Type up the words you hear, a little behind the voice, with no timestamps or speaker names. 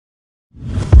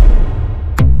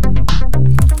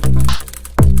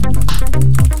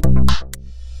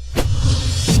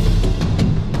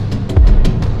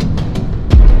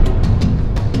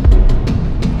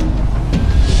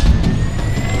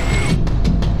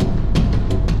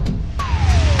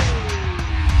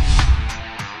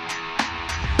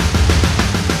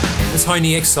This high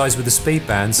knee exercise with the speed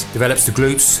bands develops the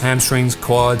glutes, hamstrings,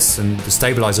 quads, and the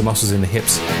stabilizer muscles in the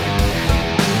hips.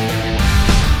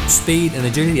 Speed and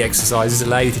agility exercises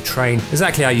allow you to train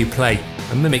exactly how you play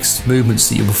and mimics movements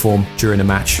that you perform during a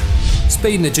match.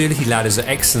 Speed and agility ladders are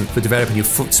excellent for developing your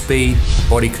foot speed,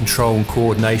 body control and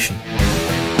coordination.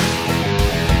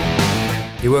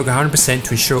 You work 100%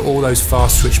 to ensure all those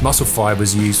fast twitch muscle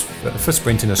fibres used for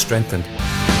sprinting are strengthened.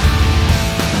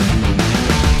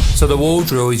 So the wall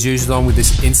drill is used along with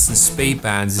this instant speed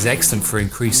bands is excellent for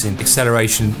increasing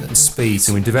acceleration and speed.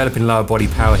 So we're developing lower body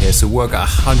power here, so work at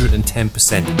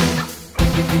 110%.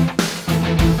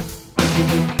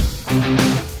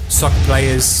 Soccer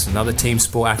players and other team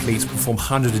sport athletes perform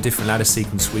hundreds of different ladder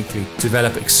sequences weekly to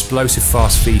develop explosive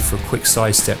fast feet for a quick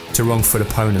sidestep to wrong foot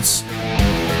opponents.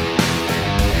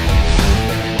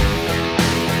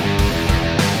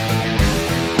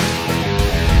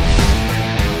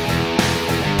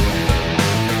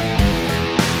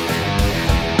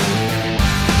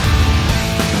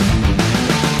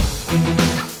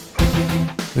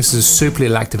 This is a super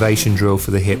little activation drill for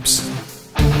the hips.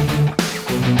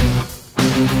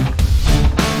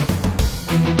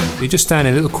 You just stand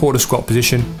in a little quarter squat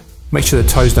position, make sure the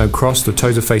toes don't cross, the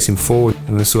toes are facing forward,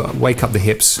 and this will wake up the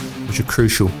hips, which are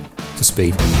crucial to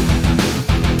speed.